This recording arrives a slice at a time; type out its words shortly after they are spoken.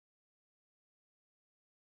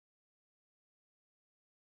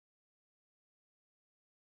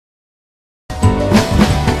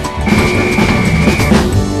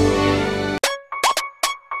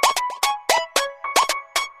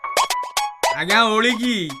आज्ञा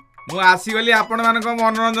ओळिकी मु आसीगली आपण मानक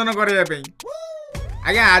मनोरंजन करबा पई।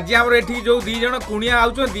 आज्ञा आज हमर एठी जो दी जण कुणिया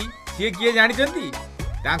आउचंती से किए जानिचंती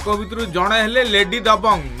तांको भितरु जण हेले लेडी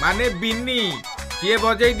दबंग माने बिन्नी किए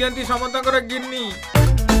बजाई दियंती समतकर गिन्नी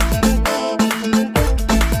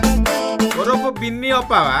ओरफ बिन्नी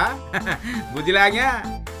अपावा बुझिला आज्ञा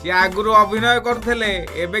सी आगुरु अभिनय करथले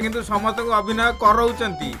एबे किंतु समस्त को अभिनय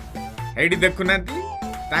करौचंती एडी देखुनांती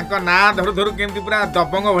तांको ना धरु धरु केमती पूरा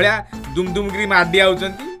दबंग भलिया दुम दुम गिरी माडी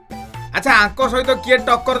आउचंती। अच्छा आंको सहित किए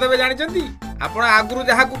टक्कर देबे जानिचंती आपण आगुरु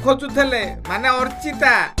जहा को खोजुथले माने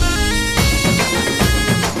अर्चिता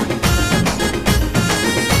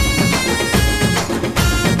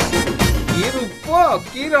की रूप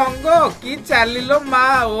की रंग की चालिलो मा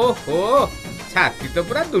ओहो छाती तो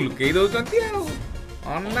पूरा दुलकेई दउचंती आ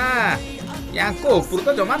अन्ना याको ऊपर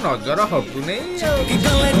तो जमा नजर हटू नहीं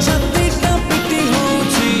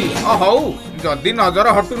हौ जदि नजर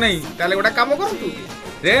हटू नहीं ताले गोटा काम करतु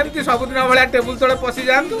एमती सबुदिन भाया टेबुल तले पशि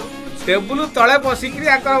जातु टेबुल तले पशिकी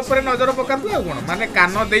आकर नजर पकातु आ कौन माने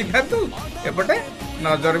कान दे था एपटे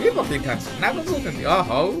नजर भी पकई था ना कहते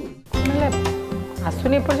हौ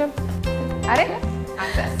आसुनी पर्यंत अरे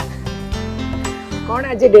कौन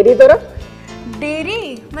आज डेरी तोर डेरी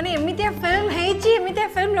माने एमितिया फिल्म हेची एमितिया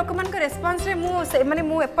फिल्म लोक मान को रिस्पांस रे मु माने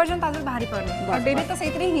मु एपर्यंत आदर बाहरी परने डेरी तो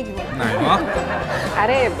सहित ही जीवो नहीं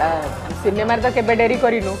अरे सिनेमा तो केबे डेरी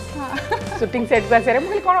करिनु शूटिंग सेट को आसे रे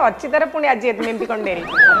मुझे कौन अच्छी तरह पुणी आज एमती कौन डेरी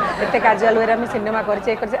एते काजुअल वे आम सिनेमा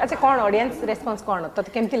करछे अच्छा कौन ऑडियंस रेस्पॉन्स कौन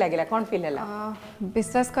तो केमती लागला कौन फील हैला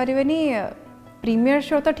विश्वास करिवेनी प्रीमियर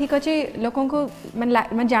शो तो ठीक अच्छे लोकों को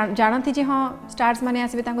मैं जानती जे हाँ स्टार्स माने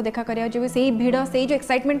आसबे तांको देखा करिया जो से भिड़ से जो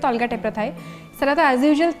एक्साइटमेंट तो अलग टाइप थाए सेटा तो एज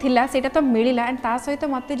यूजुअल थिला सेटा तो मिलिला एंड ता सहित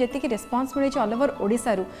मते जेति रेस्पॉन्स मिले ऑल ओवर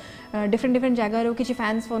ओडिसा रु डिफरेंट डिफरेंट जगह रो किछि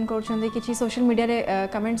फैंस फोन करछन किछि सोशल मीडिया रे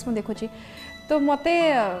कमेंट्स में देखुछि तो मते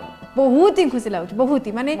बहुत ही खुशी लागु बहुत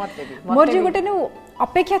ही माने मोर जो गोटे न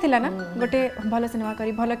अपेक्षा थिला ना गोटे भलो सिनेमा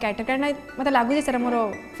करी भलो कैरेक्टर ना मते लागु जे सेरा मोर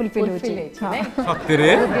फुलफिल होछि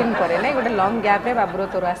सत्य दिन करे नै गोटे लॉन्ग गैप रे बाबुरो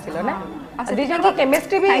तोर आसिलो ना दी जन को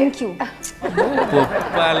केमिस्ट्री भी थैंक यू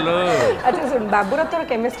गोपालो अच्छा सुन बाबुरो तोर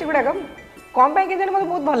केमिस्ट्री गुडा कम पाई के जन मते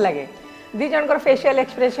बहुत भल लागे दी जन को फेशियल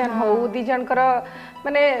एक्सप्रेशन हो दी जन को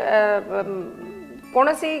माने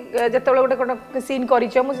कौन सी जिते गोटे सीन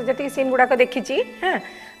कर सीन गुड़ाक देखी हाँ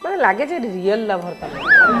मतलब लगे जे रियल लवर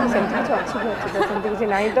सेमती किसी अच्छी सेमती किसी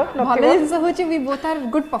नहीं तो भले जिंस होची we both are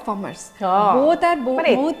good performers both are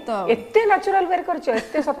बहुत एते नेचुरल वेर करछो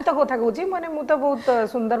एते सत्य कथा कहूची माने मु तो बहुत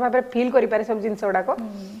सुंदर भाबे फील करि पारे सब जिंस गुड़ाक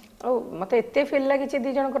ओ मते एते फील लागे जे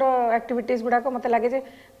दी जन को एक्टिविटीज गुड़ाक मते लागे जे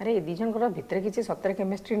अरे दी जन को भीतर किसी सत्तर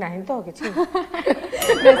केमिस्ट्री नहीं तो किसी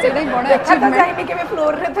सेडे बड़ा अचीवमेंट जाइनी के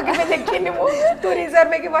फ्लोर रे तो के देखिनी मु तू रिजर्व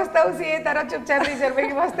में की बसता उसी तारा चुपचाप रिजर्व में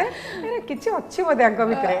की बसते अरे किछि अच्छी बोधे अंक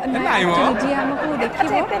भीतर जी हमको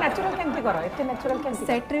देखिबो एते नेचुरल केमती करो एते नेचुरल केमती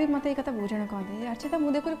सेट रे भी मते कथा बुझण कह दे अच्छा तो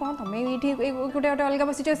मु देखो कोन तमे एठी गोटे अलग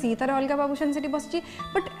बसी छ सी तार अलग बाबूशन सेठी बसची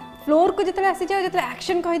बट फ्लोर को जितले आसी जाओ जितले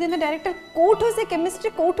एक्शन कहि देन डायरेक्टर कोठो से केमिस्ट्री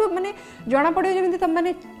कोठो माने जाना पड़ियो जेमिति तम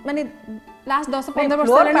माने लास्ट 10-15 वर्ष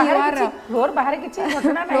लानी यार फ्लोर बाहर किछि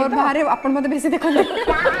घटना नाही फ्लोर बाहर अपन मते बेसी देखल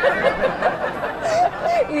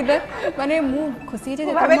इधर माने मु खुशी जे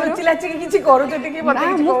भाबे लुचि लाचि के किछि करू जति कि मते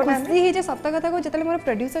किछि मु खुशी हे जे सत्य कथा को जतले मोर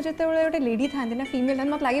प्रोड्यूसर जते बेले गोटे लेडी थांदी ना फीमेल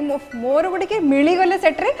थांदी मत लागे मोर गोटे के मिली गले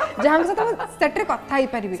सेट रे जहां से तो सेट रे कथा ही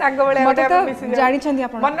परिबी संग बेले मते तो जानि छंदी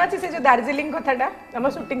अपन मन अछि से जो दार्जिलिंग कथाटा हम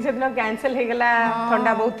शूटिंग से दिन कैंसिल हे गेला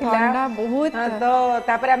ठंडा बहुत थिला ठंडा बहुत तो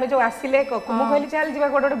तापर हम जो आसिले मु कहली चल जीवा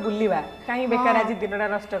गोटे बुलीबा काई बेकार आज दिनडा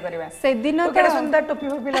नष्ट करबा से दिन तो सुंदर टोपी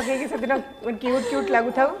फोपी लगे कि से दिन क्यूट क्यूट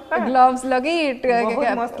लागु थाउ ग्लव्स लगे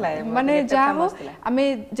मस्त लागे माने जा हो आमे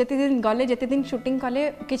जति दिन गले जति दिन शूटिंग कले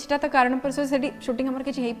किछटा तो कारण पर से शूटिंग हमर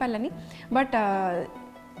किछ हेई पालानी बट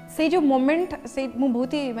से जो मोमेंट से मु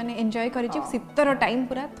बहुत ही माने एंजॉय करी छी सितर टाइम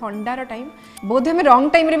पूरा ठंडार टाइम बहुत हम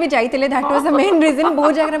रॉन्ग टाइम रे भी जाइतिले that was the main reason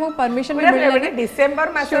बहुत जगह मु परमिशन भी मिलला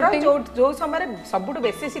डिसेंबर मासर जो समय सबुट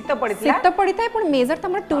बेसी शीत पड़ितला शीत पड़ितै पण मेजर त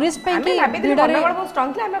हमर टूरिस्ट पे की भीड़ रे बहुत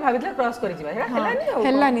स्ट्रांग थला हम भाबितला क्रॉस करि जिबा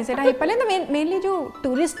हेलानी सेटा हे पले तो मेनली जो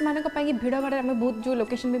टूरिस्ट माने को पाई भीड़ बारे हमें बहुत जो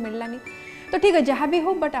लोकेशन भी मिललानी तो ठीक है जहाँ भी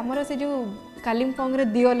हो बट हमर से जो कालिम्पोंग रे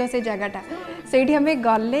दियोल से जगहटा सेठी हमें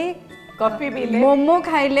गले कॉफी पीले मोमो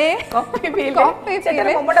खाइले कॉफी पीले सेटा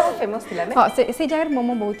मोमोटा बहुत फेमस थिला ना हां से जगह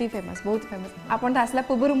मोमो बहुत ही फेमस आपन त आसला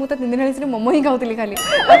पूर्व मु त 3 दिन हिसरे मोमो ही खाउतली खाली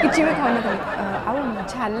आ किछि भी खाउ नथली आ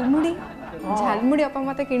झालमुड़ी अपा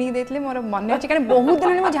मते किणी देथले मोर मन अछि कारण बहुत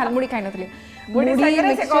दिन मैं झालमुड़ी खाइ नथली मुड़ी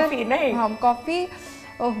संगे से कॉफी नहीं हां कॉफी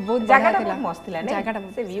ओह बहुत जगह था मस्त थिला ना जगह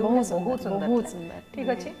से व्यू बहुत सुंदर ठीक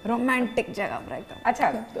अछि रोमांटिक जगह पूरा एकदम अच्छा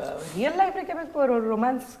रियल लाइफ रे केबे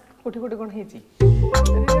रोमांस कोठी कोठी कोन हेची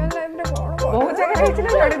रियल लाइफ रे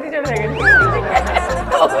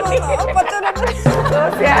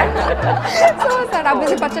सैड सो सैड अब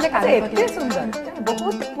से पचले का एते सुंदर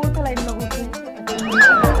बहुत बहुत लाइन लगुची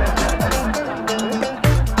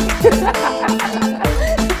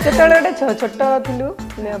ଯେତେବେଳେ ଗୋଟେ ଛୋଟ ଥିଲୁ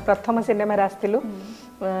ପ୍ରଥମ ସିନେମାରେ ଆସିଥିଲୁ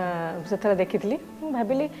ସେତେବେଳେ ଦେଖିଥିଲି ମୁଁ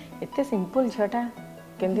ଭାବିଲି ଏତେ ସିମ୍ପଲ ଝିଅଟା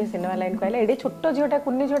କେମିତି ସିନେମା ଲାଇନ୍ କହିଲା ଏଠି ଛୋଟ ଝିଅଟା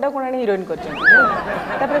କୁନି ଝିଅଟା କ'ଣ ଆଣି ହିରୋଇନ୍ କରିଛନ୍ତି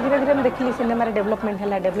ତାପରେ ଧୀରେ ଧୀରେ ମୁଁ ଦେଖିଲି ସିନେମାରେ ଡେଭଲପମେଣ୍ଟ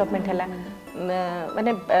ହେଲା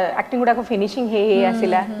ମାନେ ଆକ୍ଟିଂ ଗୁଡ଼ାକ ଫିନିସିଂ ହେଇ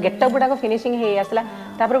ଆସିଲା ଗେଟଅପ୍ ଗୁଡ଼ାକ ଫିନିସିଂ ହେଇ ଆସିଲା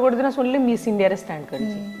ତାପରେ ଗୋଟେ ଦିନ ଶୁଣିଲି ମିସ୍ ଇଣ୍ଡିଆରେ ଷ୍ଟାଣ୍ଡ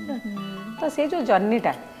କରିଛି ତ ସେ ଯେଉଁ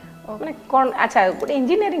ଜର୍ଣ୍ଣିଟା ମାନେ କ'ଣ ଆଚ୍ଛା ଗୋଟେ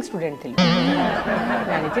ଇଞ୍ଜିନିୟରିଂ ଷ୍ଟୁଡେଣ୍ଟ ଥିଲୁ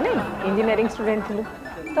ଜାଣିଛି ନାଇଁ ଇଞ୍ଜିନିୟରିଂ ଷ୍ଟୁଡେଣ୍ଟ ଥିଲୁ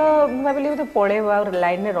ତ ମୁଁ ଭାବିଲି ବୋଧେ ପଳେଇବ ଆଉ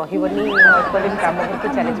ଲାଇନ୍ରେ ରହିବନି ଅଳ୍ପ ଦିନ କାମ କରିକି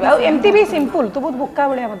ଚାଲିଯିବ ଆଉ ଏମିତି ବି ସିମ୍ପଲ୍ ତୁ ବହୁତ ବୋକା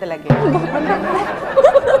ଭଳିଆ ମୋତେ ଲାଗେ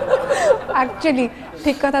एक्चुअली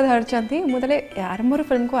ठीक कथा धरती मुझे आरंभ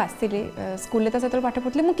फिल्म को आसती स्कूल तो से पाठ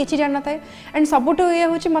पढ़ी मुझे किसी जान था एंड सबुठ ये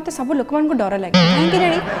हूँ मत सब लोक मान डर लगे कहीं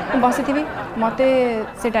जानी बसी थी मत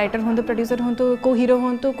से डायरेक्टर हूँ प्रोड्यूसर हूँ को हीरो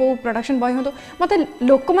हूँ को प्रोडक्शन बॉय हूँ मत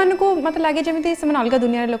लोक मान को मत लगे जमी से अलग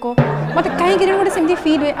दुनिया लोक मत कहीं गोटे सेमती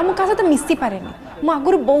फिल हुए मुझे क्या सहित मिसी पारे मुझे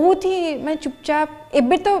आगुरी बहुत ही मैं चुपचाप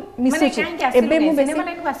एबे तो मिसुची एबे मु बेसी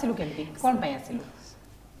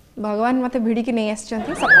भगवान मत भिड़ी की नहीं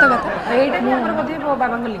आसचंती सत्य कथा एटा भी हमर बधे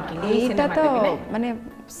बाबा को लिंकिंग एटा तो माने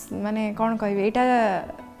माने कोन कहबे एटा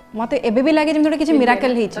मते एबे भी लागे जेम किछि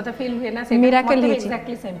मिराकल हेछि तो फील हुए ना से मिराकल हेछि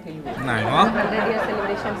एक्जेक्टली सेम फील हुए नाही हो रेडियो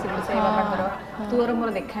सेलिब्रेशन सिविल से बाबा कर तोर मोर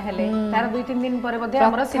देखा हेले तार 2-3 दिन परे बधे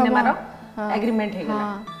हमर सिनेमा रो एग्रीमेंट हे गेला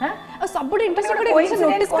हां और सबुड इंटरेस्ट कोइ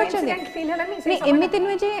नोटिस करछन फील हला नहीं एमिति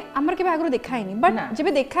नुए जे हमर केबे आगरो देखा हैनी बट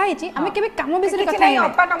जेबे देखा हैछि हमें केबे काम विषय कथा नहीं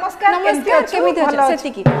अपा नमस्कार केमिति अछि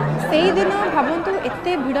सेति की सेही दिन भाबंतु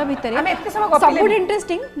एते भिडा भितरे हम एते समय गपिले सबुड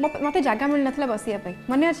इंटरेस्टिंग मते जागा मिल नथला बसिया पई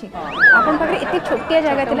माने अछि आपन पाखरे एते छोटिया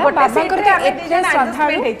जागा थिला बाबा करते एते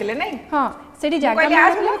श्रद्धाळु हेतिले नहीं हां सेठी जागा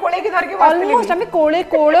कोळे की धर के बसले ऑलमोस्ट हमें कोळे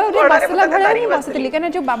रे बसला भले बसतिली कने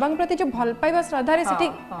जो बाबा प्रति जो भल पाइबा श्रद्धा रे सेठी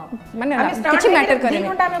माने किछि मैटर करे 2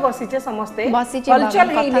 घंटा में बसिचे समस्त बसिचे हलचल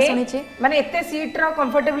हेइले माने एते सीट रो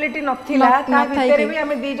कंफर्टेबिलिटी नथिला ता भीतर भी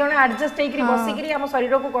हम दी जण एडजस्ट हेकरी बसिकरी हम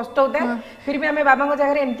शरीर को कष्ट होता फिर भी हम बाबा को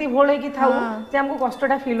जगह रे एंती भोळ हेकी थाउ जे हमको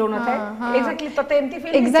कष्टटा फील होना था एक्जेक्टली तते एंती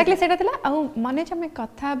फील एक्जेक्टली सेटा थिला आ माने जे हम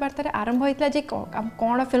कथा वार्ता रे आरंभ होइतला जे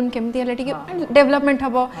कोन फिल्म केमती हले ठीक डेवलपमेंट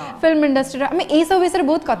हबो फिल्म इंडस्ट्री हम एई सब विषय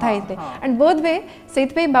बहुत कथा हेते एंड बोथ वे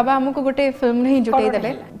सेत पे बाबा हमको गोटे फिल्म नहीं जुटाई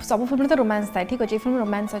देले सब फिल्म तो रोमांस था ठीक अछि फिल्म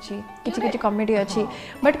रोमांस अछि किछि किछि कॉमेडी अछि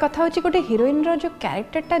बट कथा होछि गोटे हीरोइन रो जो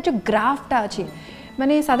कैरेक्टरटा जो ग्राफटा अछि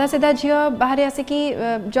माने सादा सीधा झियो बाहर आसे कि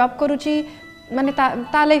जॉब करूची माने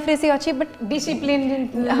ता लाइफ रे से अछि बट डिसिप्लिन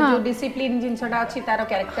जो डिसिप्लिन जिनसटा अछि तारो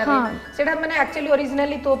कैरेक्टर सेटा माने एक्चुअली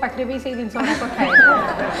ओरिजिनली तो पाखरे भी सेही जिनसटा को थाए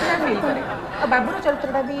फील करे आ बाबूर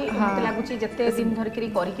चरित्रटा भी मते लागुची जते दिन धर करी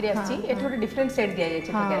करी आछि एठो डिफरेंट सेट दिया जाय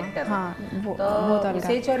छै कैरेक्टर तो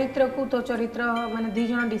से चरित्र को तो चरित्र माने दी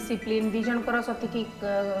जण डिसिप्लिन दी जण कर सती की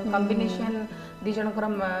कॉम्बिनेशन दी जण कर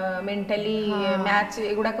मेंटली मैच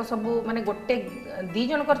एगुडा को सब माने गोटे दी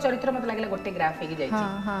जण कर चरित्र मते लागले गोटे ग्राफ हेगी जाय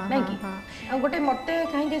छै नै की आ गोटे मते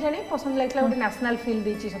काहे के जाने पसंद लागला गोटे नेशनल फील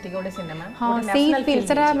देछि सती गोटे सिनेमा गोटे नेशनल फील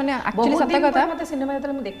सरा माने एक्चुअली सत्य कथा मते सिनेमा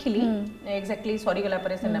जतले मु देखिली एक्जेक्टली सॉरी गला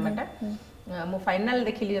परे सिनेमाटा मु फाइनल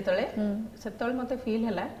देखिली जतले सेतले मते फील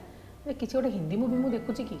हला जे किछि गोटे हिंदी मूवी मु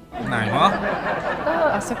देखुची की नाही हो तो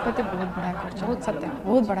अशोकपति बहुत बड़ा करछ बहुत सत्य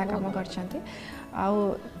बहुत बड़ा काम करछंती आ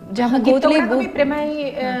जहां गोतली बहुत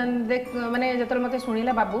प्रेमाई देख माने जतले मते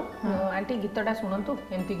सुनिला बाबू आंटी गीतटा सुनंतु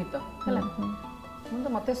एंती गीत हला तो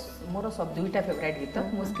मते मोर सब दुईटा फेवरेट गीत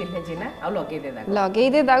मुश्किल है जीना आ लगे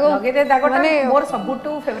दे दागो माने मोर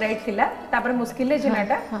सबुटू फेवरेट थिला तापर मुश्किल है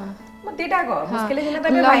जीनाटा मतेटा को मुश्किल है जीना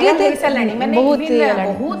तबे वायरल हे सलानी माने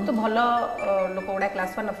बहुत भलो लोकोडा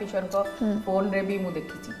क्लास 1 ऑफिसर को फोन रे भी मु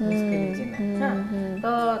देखिची मुश्किल है जीना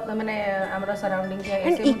तो माने हमरा सराउंडिंग के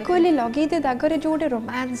ऐसे इक्वली लगे दे दागरे जो गोटे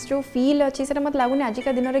रोमांस जो फील अछि सेटा मत लागुनी आज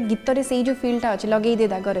का दिन रे गीत रे सेही जो फीलटा अछि लगे दे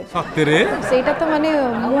दागरे सत्य रे सेटा तो माने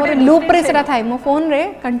मोर लूप रे सेटा थाई मो फोन रे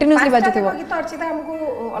कंटीन्यूअसली बाजथिबो गीत अर्चिता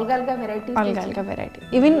हमको अलग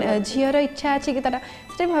वैरायटी इवन झियर इच्छा अछि गीतटा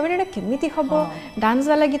सेटा भाबेटा केमिति हबो डांस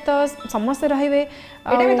वाला गीत समस्त रहिबे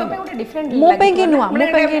एटा भी तमे गोटे डिफरेंट मो पे के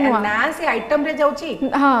नुआ ना से आइटम रे जाउची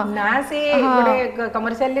ना से गोटे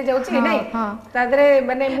कमर्शियल रे जाउची नै तादरे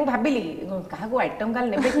माने मु भाबिली काहा को आइटम गाल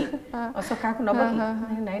नेबे की असो काहा को नबो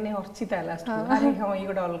की नै नै अर्चिता लास्ट अरे हम ई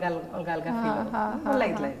गोटे अलग फील भल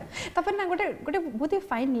लागितला तपर ना गोटे बहुत ही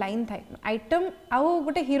फाइन लाइन थाए आइटम आउ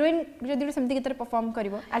गोटे हीरोइन जदि सेमती गीत रे परफॉर्म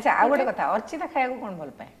करिवो अच्छा आ गोटे कथा अर्चिता खाया को कोन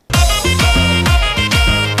भल पाए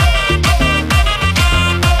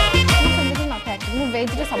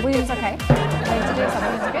वेज रे सब जिनस खाए वेज रे सब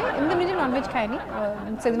जिनस खाए एमते निजे नॉन नॉनवेज खाएनी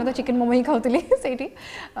से दिन तो चिकन मोमो ही खाऊली सेठी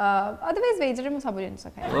अदरवाइज वेज रे सब जिनिस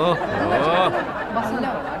खाए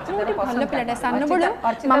भल पिलाटा सान बड़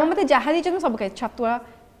मामा मते जहा दी सब खाए छतुआ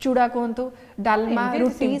चूड़ा कहतु डालमा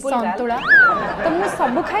रुटी संतुला तो मुझे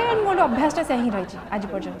सब खाए एंड मोर अभ्यास से ही रही आज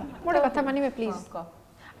पर्यंत मोटे कथा मानिबे प्लीज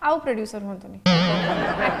आउ प्रोड्यूसर होंतुनी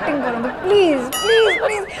एक्टिंग करंतु प्लीज प्लीज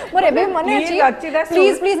प्लीज मोर एबे मने अछि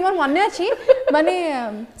प्लीज प्लीज मोर मने अछि माने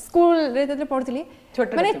स्कूल रे तते पढथली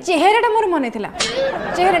माने चेहराटा मोर मने थिला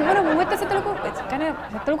चेहरा मोर मुहे त सेतल को काने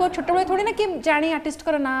सेतल को छोट बळे थोड़ी ना कि जानी आर्टिस्ट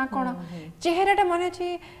कर ना कोन चेहराटा मने अछि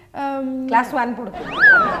क्लास 1 पढथली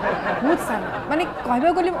बहुत सान माने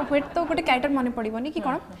कहबे गली वेट तो गोटे कैरेक्टर मने पड़िबनी कि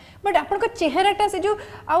कोन बट आपन को चेहराटा से जो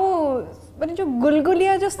आउ माने जो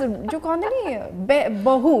गुलगुलिया जो कहंदनी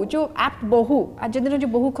बहु जो आप बहु आज दिन जो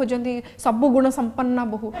बहु खोजंती सब गुण संपन्न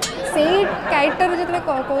बहु से कैरेक्टर जतले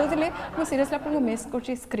कहउतले मो सीरियसली आपन को मिस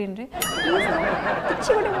करछि स्क्रीन रे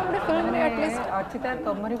किछि गोटे फिल्म रे एटलीस्ट अर्चिता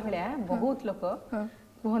तमरी भलिया बहुत लोक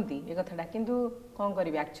कहती ए कथाटा किंतु कोन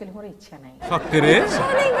करबी एक्चुअली मोर इच्छा नाही सतरे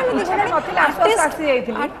इच्छा नथिला आसपास आसी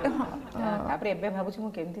जाइथिली तापर एबे भाबुछ मु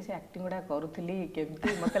केमती से एक्टिंग गुडा करूथली केमती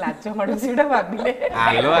मते लाज माडु सीडा भाबिले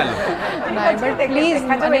आलो आलो नाइ बट प्लीज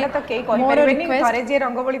देखा बेला तो केई कहि परबेनी घरे जे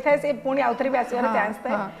रंगबोली थाए से पुणी आउथरे भी आसीबार चांस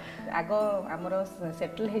थाए आगो हमरो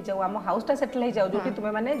सेटल हे जाऊ हम हाउसटा सेटल हे जाऊ जोटी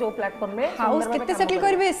तुमे माने जो प्लेटफॉर्म रे हाउस केते सेटल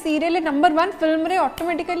करबे सीरियल नंबर 1 फिल्म रे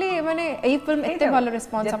ऑटोमेटिकली माने एई फिल्म एते भलो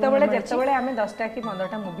रिस्पांस जेतेबेले हमें 10टा कि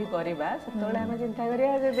 15टा मूवी करबा सेतेबेले हमें चिंता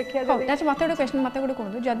करिया जे देखिया जे अच्छा मते गोटे क्वेश्चन मते गोटे कोन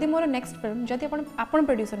जदी मोर नेक्स्ट फिल्म जदी आपण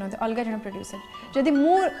प्रोड्यूसर न अलगा जण प्रोड्यूसर जदी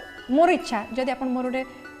मोर इच्छा जदी आपण मोर गोटे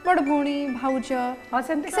बड़ भौणी भाउज हां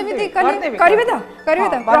सेमती करबे तो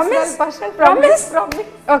प्रॉमिस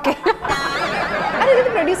ओके अरे जदी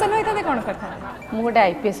प्रोड्यूसर न होता कोन करथा मु गोटे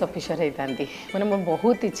आईपीएस ऑफिसर हेतांती माने मोर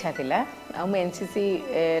बहुत इच्छा थिला आ मु एनसीसी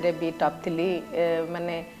रे भी टॉप थिली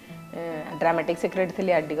माने ड्रामेटिक सेक्रेटरी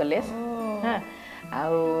थिली आरडी कॉलेज हां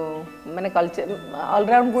आउ माने कल्चर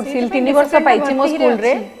ऑलराउंड गुड सील 3 वर्ष पाइछि मो स्कूल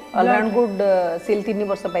रे ऑलराउंड गुड सील 3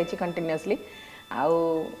 वर्ष पाइछि कंटीन्यूअसली आउ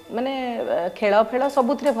माने खेल फेल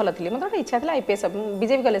सबुथिरे भल थिली मतलब इच्छा थिला IPS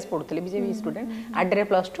BJP college पढुथली BJP student आडरे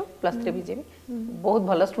 +2 +3 BJP बहुत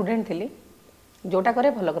भल स्टूडेंट थिली जोटा करे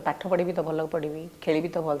भल पाठ पढ़ी तो भल पढ़ी खेली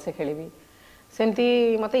तो भल से खेली सेमती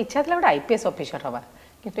मते इच्छा थिला गोटे आईपीएस ऑफिसर हवा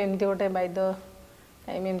किंतु एमती गोटे बाय द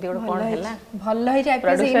टाइम एमती गोटे कोन हैला भल है जे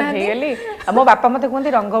आईपीएस हेना हे गेली मो बापा मते कोनती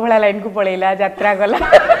रंग भला लाइन को पळेला यात्रा गला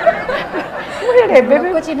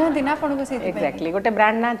को चिन्ह दिना आपण को से एक्जेक्टली गोटे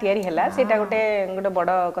ब्रांड ना तयारी हैला सेटा गोटे गोटे बड़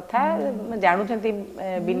कथा जानू छंती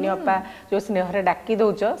बिन्नी अपा जो स्नेह रे डाकी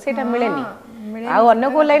दउचो सेटा मिलेनी आ अन्य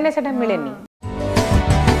को लाइन ने सेटा मिलेनी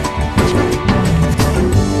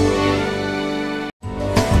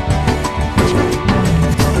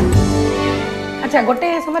अच्छा गोटे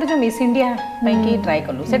समय जो मिस इंडिया की ट्राई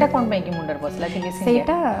कलु सेटा कोन पई की मुंडर बसला कि मिस इंडिया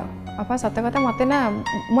सेटा अपा सत कथा मते ना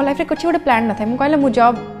मो लाइफ रे कुछ गोटे प्लान न था मु कहले मु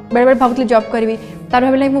जॉब बेले बेले भाबुतली जॉब करबी तार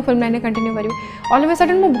भाबले मु फिल्म लाइन कंटिन्यू करबी ऑल ऑफ अ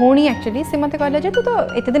सडन मु भोणी एक्चुअली से मते कहले जे तू तो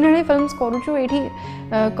एते दिन हे फिल्म्स करूछु एठी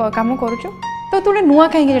काम करूछु तो तूने नुआ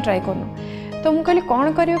कहीं ट्राई करनु तो मु कहली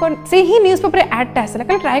कौन करियो कौन से ही न्यूज़ पेपर ऐड टा आसला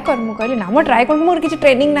कहले ट्राई कर मु कहली ना मो ट्राई कर मोर किछि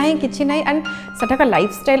ट्रेनिंग नाही किछि नाही एंड सटा का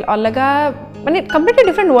लाइफस्टाइल अलगा माने कंप्लीटली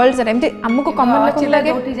डिफरेंट वर्ल्ड्स रे एमते हमको कॉमन लोग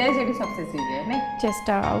लागे उठी जाए सेठी सक्सेस हो जाए नै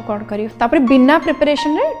चेष्टा आ कोन करियो तापर बिना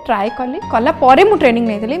प्रिपरेशन रे ट्राई करली कला पारे मु ट्रेनिंग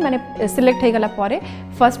नै देली माने सिलेक्ट हे गला पारे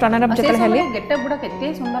first runner up जतल heli getup बुडा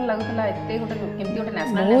केते सुंदर लागतला एते गोटे केमती गोटे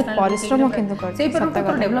नेशनल बहुत परिश्रम किंतु कर सेही पर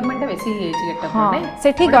तो डेवलपमेंट बेसी हे छि गेटअप नै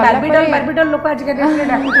सेठी गला बारबिडल लोक आज के डेट रे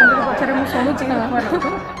डाकु चंद्र पछरे मु सुनु छि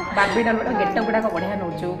बारबिडल गेटअप गुडा को बढ़िया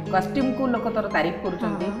नउछु कॉस्ट्यूम को लोक तोर तारीफ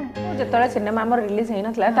करूचंती जतले सिनेमा हमर रिलीज हे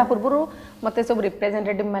नथला ता पूर्वरु मते सब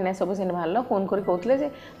रिप्रेजेंटेटिव माने सब सिनेमा हॉल फोन करी कहउतले जे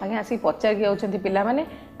आगे आसी पचार के आउचंती पिला माने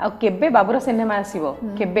आ केबे बाबूर सिनेमा आसीबो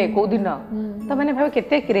केबे को दिन त माने भाबे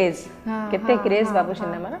केते क्रेज बाबू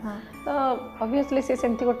सिनेमा तो ऑब्वियसली से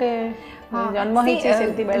सेमती गोटे जन्म हे छै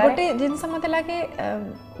सेमती बेला गोटे जिंस मते लागे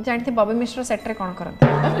जानथि बॉबी मिश्र सेट रे कोन करत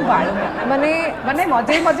बाळू माने माने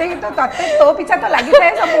मजे की तो तते तो पीछा तो लागि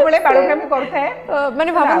थाए सब बेले बाळू में करथाए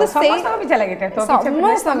माने भाबंतु समस्त पीछा लागि थाए तो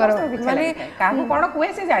पीछा माने काहू कोन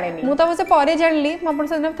कुए से जानेनी मु तो से परे जानली म अपन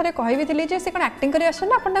से थरे कहै भी थिली जे से कोन एक्टिंग करी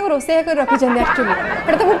आछन अपन ताको रोसे कर रखि जंदी एक्चुअली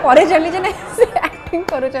पर तो मु परे जानली जे नै से एक्टिंग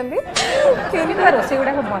करू जंदी केनी तो रोसे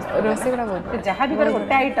गुडा को मस्त रोसे गुडा बहुत जहां भी पर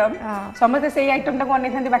गोटे आइटम समझते सेही आइटम टा को अनै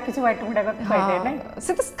थांदी बाकी सब आइटम गुडा को खाइ नै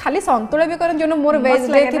से तो खाली संतुला भी करन जोनो मोर वेज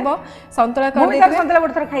डे थिबो संतुला कर दे संतुला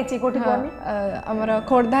गोटे थर खाइची कोठी कोनी हमर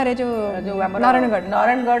खोरधा रे जो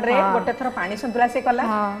नारायणगढ़ रे गोटे थर पानी संतुला से कला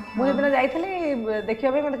मु दिन जाइथली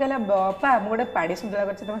देखियो बे मते कहला बापा मु गोटे पानी संतुला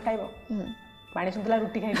करछि तमे खाइबो पानी सुनतला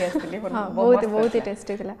रुटी खाई दे आस्तिले बहुत बहुत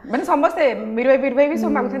टेस्टी थिला माने समस्ते बीर भाई भी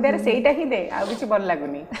सब मागुथन दे सेईटा ही दे आ किछि भल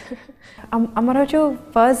लागुनी हमर जो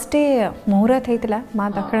फर्स्ट डे मुहूर्त हेतिला मां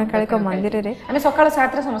दक्षिण काली को मंदिर रे हमें सकाळ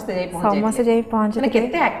 7 रे समस्त जाई पहुंचे माने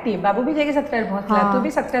केते एक्टिव बाबू भी जाके 7 रे पहुंचला तू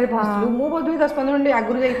भी 7 रे पहुंचलु मु बोध 10-15 मिनिट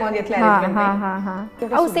आगुर जाई पहुंच जेतला अरेंजमेंट हां हां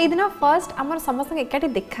आ सेई दिन फर्स्ट हमर समस्त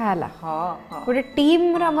एकाठी देखा हला हां गोटे टीम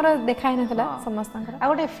रे हमर देखा ही नथला समस्त आ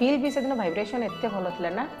गोटे फील भी से दिन वाइब्रेशन एते भलो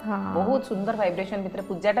थिला ना बहुत सुंदर वाइब्रेशन भितर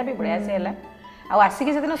पूजाटा भी बढ़िया से हला आ आसी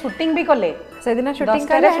से दिन शूटिंग भी कले से दिन शूटिंग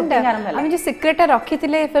करे हम जो सीक्रेट रखी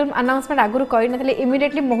थिले फिल्म अनाउंसमेंट आगुर करि नथले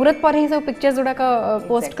इमीडिएटली मुहूर्त पर ही सब पिक्चर्स गुडा का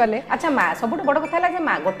पोस्ट कले अच्छा मा सबुट बड़ कथा लागे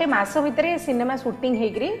मा गोटे मास भितर सिनेमा शूटिंग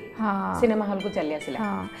हेग्री सिनेमा हॉल को चली आसिला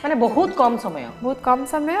माने बहुत कम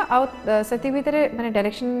समय आ सेति भितर माने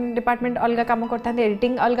डायरेक्शन डिपार्टमेंट अलगा काम करथां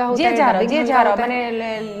एडिटिंग अलगा होता जे जार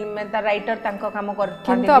माने ता राइटर तांको काम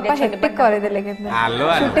करथां किंतु अपा हेक्टिक करे देले किंतु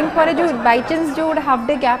शूटिंग पर जो बाय चांस जो हाफ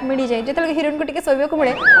डे गैप मिली जाय जेतल हीरोइन को सोइबे को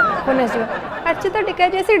मिले फोन आसीबो अर्चिता टिका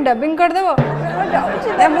जैसे डबिंग कर देबो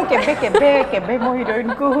ना मु केबे मो हीरोइन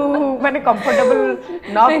को माने कंफर्टेबल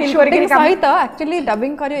न फील करके सहित एक्चुअली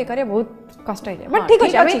डबिंग करे बहुत कष्ट है बट ठीक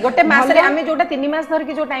अछि गोटे मास रे हमें जोटा 3 मास धर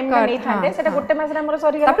के जो टाइम का नै थांदे सेटा गोटे मास रे हमर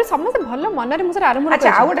सरी गला तापर समस्त भलो मन रे मुसर आरंभ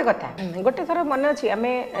अच्छा आ गोटे कथा गोटे थरो मन अछि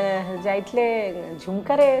हमें जाइतले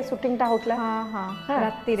झुमका रे शूटिंग ता होतला हां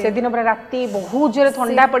राती रे से दिन पर राती बहुत जोरे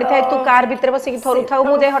ठंडा पड़ी थाए तू कार भीतर बसी थरु थाउ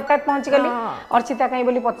मु जे हठात पहुंच गली अर्चिता काई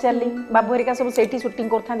बोली पचारली बाबू हरिका सब सेठी शूटिंग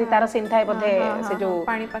करथांदी तार सीन थाए बधे से जो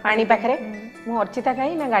पानी पाखरे मु अर्चिता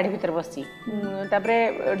काई ना गाड़ी भीतर बसची तापरे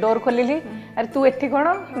डोर खोलिली अरे तू एठी कोन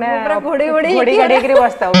ना घोड़ी गाड़ी के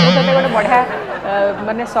बसता हूं तो गोटे बढ़िया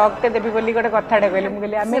माने शॉक ते देबी बोली गोटे कथाटे कहले मु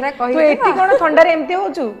कहली आमे तू एठी कोन ठंडा रे एमती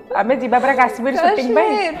होचू आमे जिबा परा काश्मीर शूटिंग भाई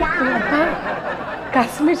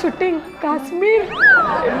काश्मीर शूटिंग काश्मीर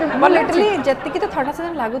लिटरली जत्ति की तो थोड़ा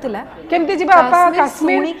सा लागुतिला केमती जिबा अपा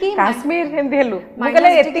काश्मीर एमती हेलु मु कहले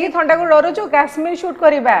एtti की ठंडा को डरोचू काश्मीर शूट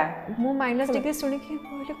करबा मु माइनस डिग्री सुनी के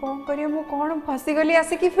बोले कोन करियो मु कोन फसी गली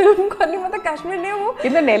आसे की फिल्म करली मते काश्मीर ने मु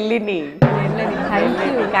किंतु नेल्लीनी थैंक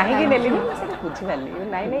यू काहे की नेल्लीनी से बुझी वाली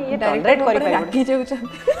नहीं ये टॉलरेट करि पाइ की जाउ छ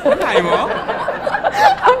नाही मो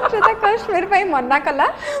अर्चिता काश्मीर भाई मना कला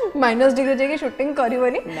माइनस डिग्री जे शूटिंग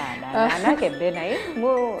करिवनी ना केबे नाही मु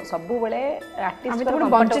सबु बेले आर्टिस्ट को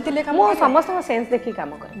बंचितिले काम मु समस्त सेंस देखि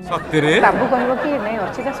काम करे सत्य रे बाबू कहबो कि नहीं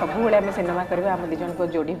अर्चिता सबु बेले हम सिनेमा करबा हम दिजन को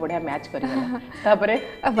जोड़ी बढ़िया मैच करबा तापरे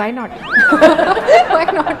व्हाई नॉट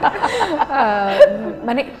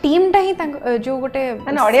माने टीम टा ही जो गोटे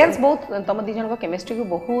माने ऑडियंस बहुत तम दिजन को केमिस्ट्री को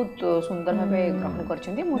बहुत सुंदर भाबे ग्रहण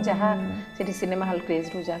करछन्ती मु जहा सेठी सिनेमा हॉल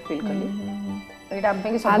क्रेज रु जा फील कली एटा हम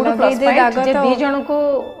पे सब प्लस पॉइंट जे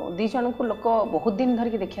दी जण को लोक बहुत दिन धर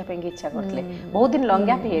के देखिया पे इच्छा करथले बहुत दिन लॉन्ग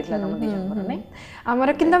गैप हेतला तम दी जण पर नै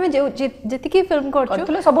हमर किंतु हम जेति की फिल्म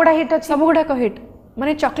करछु सबुडा हिट अछि सबुडा को हिट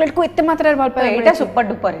माने चॉकलेट को इत्ते मात्रा रे भल पाए एटा सुपर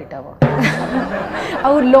डुपर हिट हबो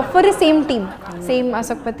और लोफर रे same team same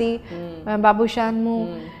Ashokpati Babushan मु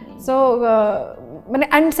सो माने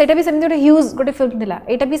एंड सेटा भी सेमती गोटे ह्यूज गोटे फिल्म दिला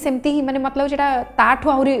एटा भी सेमती ही माने मतलब जेटा ताठु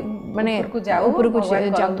आहुरी माने ऊपर को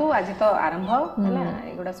जाऊ आज तो आरंभ हैला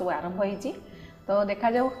एगुडा सब आरंभ होईची तो देखा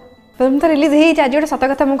जाऊ फिल्म तो रिलीज हेई आज गोटे सत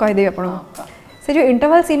कथा मु कहि देबी आपन से जो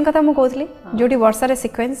इंटरवल सीन कथा मु कहथली जोटी वर्षा रे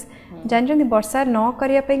सीक्वेंस जानजनी वर्षा न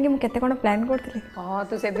करिया पे मु केते कोन प्लान करथली हां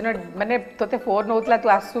तो से दिन माने तोते फोन होतला तू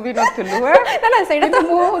आसु भी नथलु ना ना सेटा तो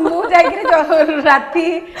मु जाई के राती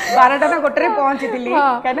 12टा ना गोटरे पहुंचीतिली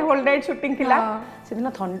काने होल नाइट शूटिंग थिला से दिन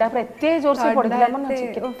ठंडा पर एते जोर से पड़िला मन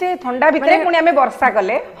केते ठंडा भितरे पुनी हमें वर्षा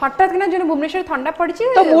कले हठात किना जने भुवनेश्वर ठंडा पड़ची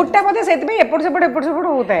तो मूडटा पते सेति में एपड़ से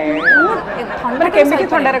होता है ठंडा केमिति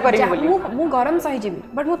ठंडा रे करी बोली मु गरम सही जीबी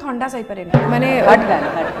बट मु ठंडा सही पारे माने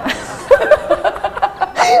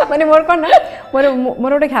माने मोर कोन ना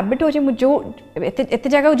मोर गोटे हैबिट होचे मु जो एते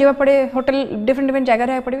जगह जेबा पड़े होटल डिफरेंट जगह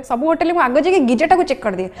रहे पड़े सब होटल मु आगे जाके गीजरटा को चेक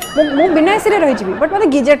कर दिए मु बिना एसी रे रही जीबी बट मते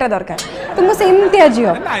गीजरटा दरकार तो मु सेमती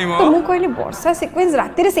आजियो तो मु कहली वर्षा सीक्वेंस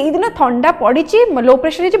राती रे सेही दिन ठंडा पड़ीची लो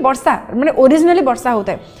प्रेशर रे वर्षा माने ओरिजिनली वर्षा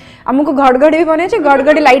होता है हमको घड़घड़ी भी बने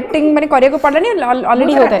घड़घड़ी लाइटिंग माने करिया को पड़लानी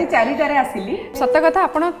ऑलरेडी होता है 4 रे आसिली सत कथा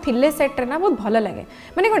आपण थिले सेट रे ना बहुत भलो लागे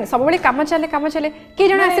माने कोन सब बेले काम चले के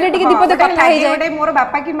जण आसिले टिके दीपद कथा हे जाय मोर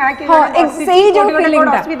बापा की मां की हां सही जो फीलिंग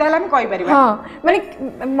असुविधा हम कहि परिबा हां माने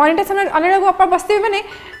मॉनिटर अनेक को अपा बसते माने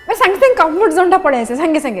संगे कंफर्ट जोन टा पड़े आसे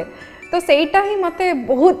संगे तो सेटा ही मते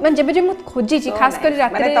बहुत माने जेबे जे मु खोजी छी खास कर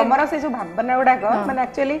रात माने तमरा से जो भावना उडा को माने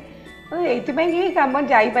एक्चुअली एति पे की काम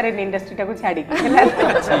जाई पारे इंडस्ट्री टा को छाडी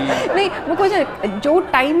नहीं मु को जो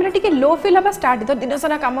टाइम रे टिके लो फील हबा स्टार्ट तो दिन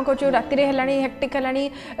सारा काम करछु राती रे हेलानी हेक्टिक हेलानी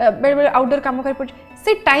बेले आउटडोर काम कर पड़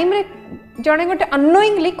से टाइम रे जणे गोटे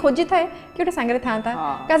अननोइंगली खोजी थाए कि गोटे संगे थांता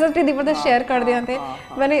का सटे दीपद शेयर कर दियंते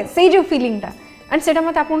माने से जो फीलिंग ता एंड सेटा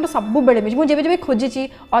मत आपन सब बेले मुझे जेबे जेबे खोजी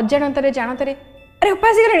अजाणतरे जानतरे अरे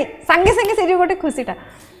उपास गलानी संगे संगे से जो गोटे खुशीटा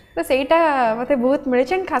तो सेटा मते बहुत मिले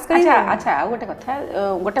एंड खास कर अच्छा अच्छा गोटे कथा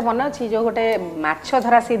गोटे मन अछि जो गोटे माछ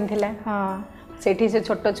धरा सीन थिला हां सेठी से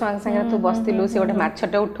छोट छुआ संगे तू बसतिलु से गोटे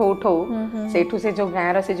माछटे उठो उठो सेठू से जो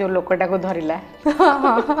गाँव रो से जो लोकटा को धरिला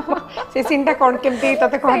से सीनटा कोन केमती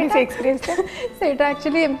तते कहनी से एक्सपीरियंस सेटा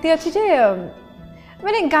एक्चुअली एमती अछि जे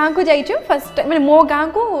मैंने गाँव को जाइछु फर्स्ट मैंने मो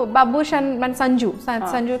गाँव को बाबू मान संजू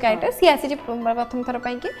कैरेक्टर सी आसी प्रथम थर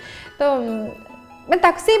पाई कि तो मैं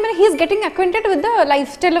ताकसी मैंने he is getting acquainted with the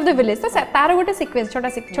lifestyle of the village तो तार गोटे सीक्वेंस छोटा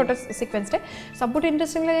सीक्वेंस सबुठ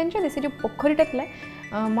इंटरेस्टिंग लगे जानछ से जो पोखरीटा थिला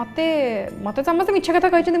मते मते समस्त मिछ कथा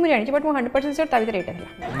कहछन मु जानि बट मु 100% श्योर ता भीतर एटा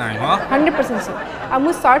थिला नाही हो 100% श्योर आ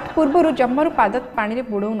मु शॉर्ट पूर्व जम्मर पाद पानी रे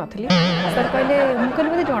बुडौ नथली सर कहले मु कहले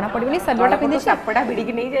मते जणा पड़िबनी सलवाटा पिंदे सापड़ा बिडी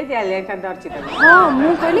की नहीं जाय आलिया कांत अर्चिता हां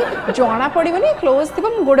मु कहले जणा पड़िबनी क्लोज थिबो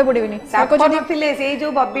मु गोडे पड़िबनी साको जदी थिले से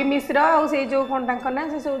जो बब्बी मिश्र आ से जो कोन तांक ना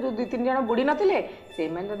से जो दु तीन जण बुडी नथिले से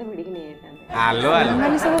मन तते बिडी की नहीं जाय हालो हालो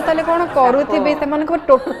माने सब ताले कोन करूथिबे ते मन को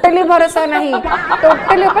टोटली भरोसा नहीं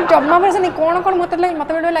टोटली ऊपर जम्मा भरोसा नहीं कोन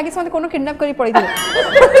मते बेडो लागि से कोनो किडनैप करी पड़ी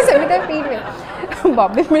थी सेमिटा फील में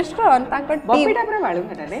बॉबी मिस्टर तांको बॉबीटा पूरा बाळू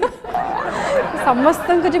फटा ने समस्त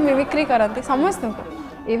को जो मिमिक्री करंती समस्त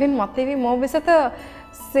को इवन मते भी मो विषय तो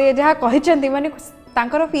से जहाँ कहिचंती माने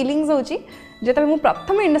तांकर फीलिंग्स होची जेतबे मु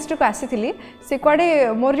प्रथम इंडस्ट्री को आसीथिली से कुआडे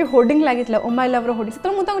मोर जो hoarding लागितला oh my love row hoarding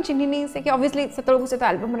सेतो मु तांको चिन्हिनी से कि ऑब्वियसली सेतो से तो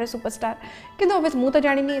एल्बम रे सुपरस्टार किंतु ऑब्वियस मु तो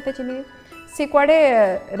जानिनी एते चिन्हिनी से कुआडे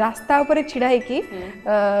रास्ता ऊपर छिड़ा है कि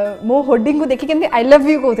मो होर्डिंग को देखि केंती आई लव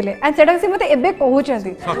यू कहउतले एंड सेटा से मते एबे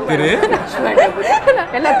कहउचंती सत्य रे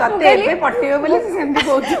एला तते एबे पटियो बोले से सेमती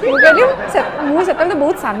कहउची मु सेतले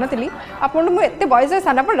बहुत सान थिली आपन मु एते बॉयज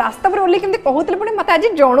साना पर रास्ता पर ओली केंती कहउतले पण मते आज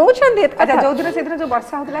जणौछंती अच्छा जो दिन से जो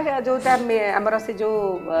वर्षा होतला जोटा हमर से जो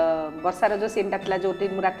वर्षार जो सीनटा थिला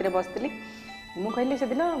जोटी मु रात रे बसतिली मु कहली से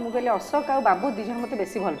दिन मु कहली अशोक आ बाबू दी जन मते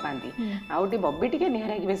बेसी भल पांती आउटी बब्बी टिके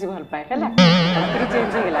निहरा की बेसी भल पाए हैला फिर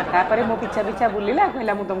चेंज हो गेला तापरे मो पीछा पीछा बुलिला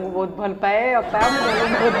कहला मु तुमको बहुत भल पाए अपा मु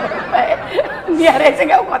बहुत भल पाए निहरा से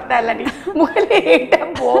गाव कथा हलानी मु कहली एटा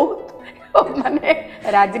बहुत माने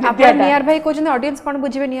राजनीति अपन नियर भाई कोजन ऑडियंस कोन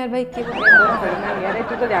बुझिबे नियर भाई के नियर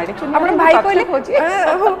तू तो जानि छु अपन भाई कहले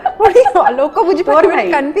बड़ी लोक बुझि पर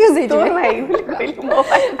कंफ्यूज हे तोर भाई कहली मो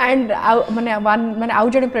एंड माने माने आउ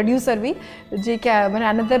जने प्रोड्यूसर भी जे क्या माने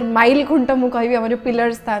अनदर माइल खुंटा मु कहबी हमर जो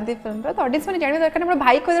पिलर्स थांती फिल्म रो तो ऑडियंस माने जानि दरकार हमर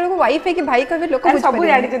भाई कहले को वाइफ है कि भाई कहबे लोक बुझि सब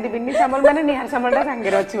जानि जदी बिन्नी सामल माने निहार सामलटा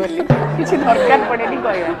संगे रछि बोली किछि दरकार पड़ेनी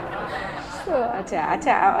कहया अच्छा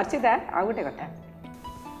अच्छा अर्चिता आ गुटे कथा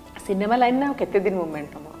सिनेमा लाइन ना केते दिन मूवमेंट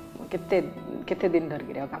हम केते दिन धर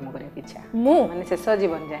के काम करे इच्छा मु माने शेष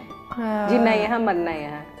जीवन जाए जीना यहाँ मरना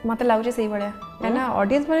यहाँ मते लागुचे सही बढिया है ना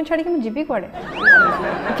ऑडियंस माने छाड़ी के मु जीबी कोडे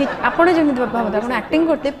कि आपण जेमि भाबदा आपण एक्टिंग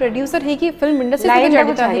करते प्रोड्यूसर हे कि फिल्म इंडस्ट्री से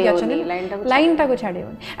जड़ित हे अछन लाइन टा को छाड़े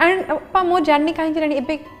एंड पा मो जाननी काहे जानी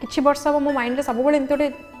एबे किछि वर्ष अब मो माइंड रे सब बळे एंतोटे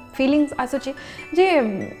फीलिंग्स आसुची जे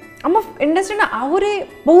हम इंडस्ट्री ना आहुरे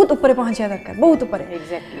बहुत ऊपर पहुंचिया दरकार बहुत ऊपर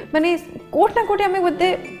एग्जैक्टली माने कोट ना कोट हमें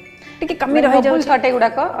बोलते टिके कमी रह जाउ छटे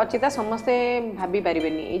गुडाक अर्चिता समस्ते भाबी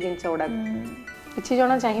पारिबेनी ए जिंस गुडा किछि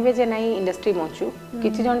जण चाहिबे जे नाही इंडस्ट्री बंचू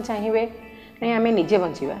किछि जण चाहिबे नाही हमें निजे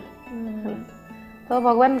बंचीबा तो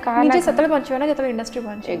भगवान कहा निजे सतले बंचीबा ना जतले इंडस्ट्री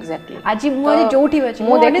बंचे एग्जैक्टली आज मु आज जोठी बची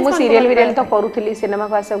मु सीरियल विरियल तो करूथली सिनेमा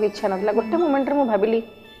को आसा इच्छा नथला गोटे मोमेंट रे मु भाबिली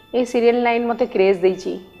ए सीरियल लाइन मते क्रेज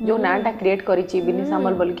देइची जो नाटा क्रिएट करिची बिनी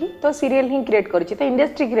सामल बोलकी तो सीरियल ही क्रिएट करिची तो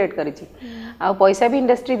इंडस्ट्री क्रिएट करिची आ पैसा भी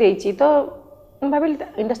इंडस्ट्री देइची तो भाविली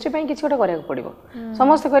इंडस्ट्री पाई किछि गोटे करिया पड़िबो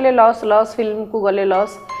समस्त कहले लॉस लॉस फिल्म को गले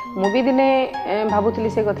लॉस मूवी दिने भाबुथली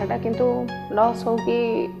से कथाटा किंतु लॉस हो कि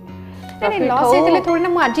नहीं लॉस हेतले थोड़ी ना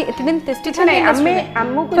मु आज इतने दिन टेस्टी था नहीं हमें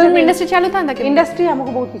हमको फिल्म इंडस्ट्री चालू था कि इंडस्ट्री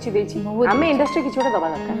हमको बहुत किछि देछि हमें इंडस्ट्री किछि गोटे दबा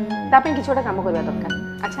दरकार ता पे किछि गोटे काम करबा दरकार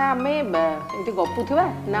अच्छा हमें एंती गपु थिबा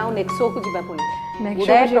ना नेक्स्ट शो को जिबा पुनी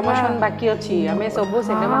गुडा प्रमोशन बाकी अछि हमें सब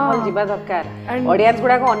सिनेमा हॉल जिबा दरकार ऑडियंस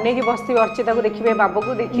गुडा को अन्य की बस्ती अर्चिता को देखिबे बाबू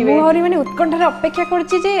को देखिबे मोहरी माने उत्कंठार अपेक्षा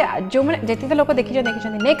करछि जे जो माने जेति तो लोक देखि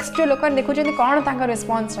नेक्स्ट जो लोक देखुछन कोन तांका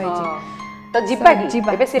रिस्पांस रहिछि तो जिबा की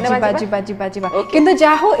एबे सिनेमा जिबा किंतु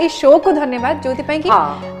जाहो ए शो को धन्यवाद जोति पई कि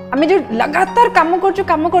हमें जो लगातार काम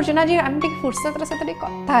करछु ना जे हम टिक फुर्सत रे सेतरी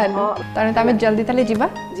कथा हेलो तने तमे जल्दी तले जिबा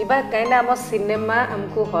कहना हम सिनेमा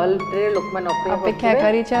हमको हॉल रे लोक मान अपेक्षा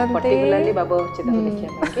करी चनते पर्टिकुलरली बाबू चिता को देखिया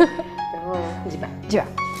पई जिबा जिबा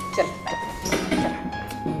चल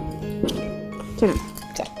चल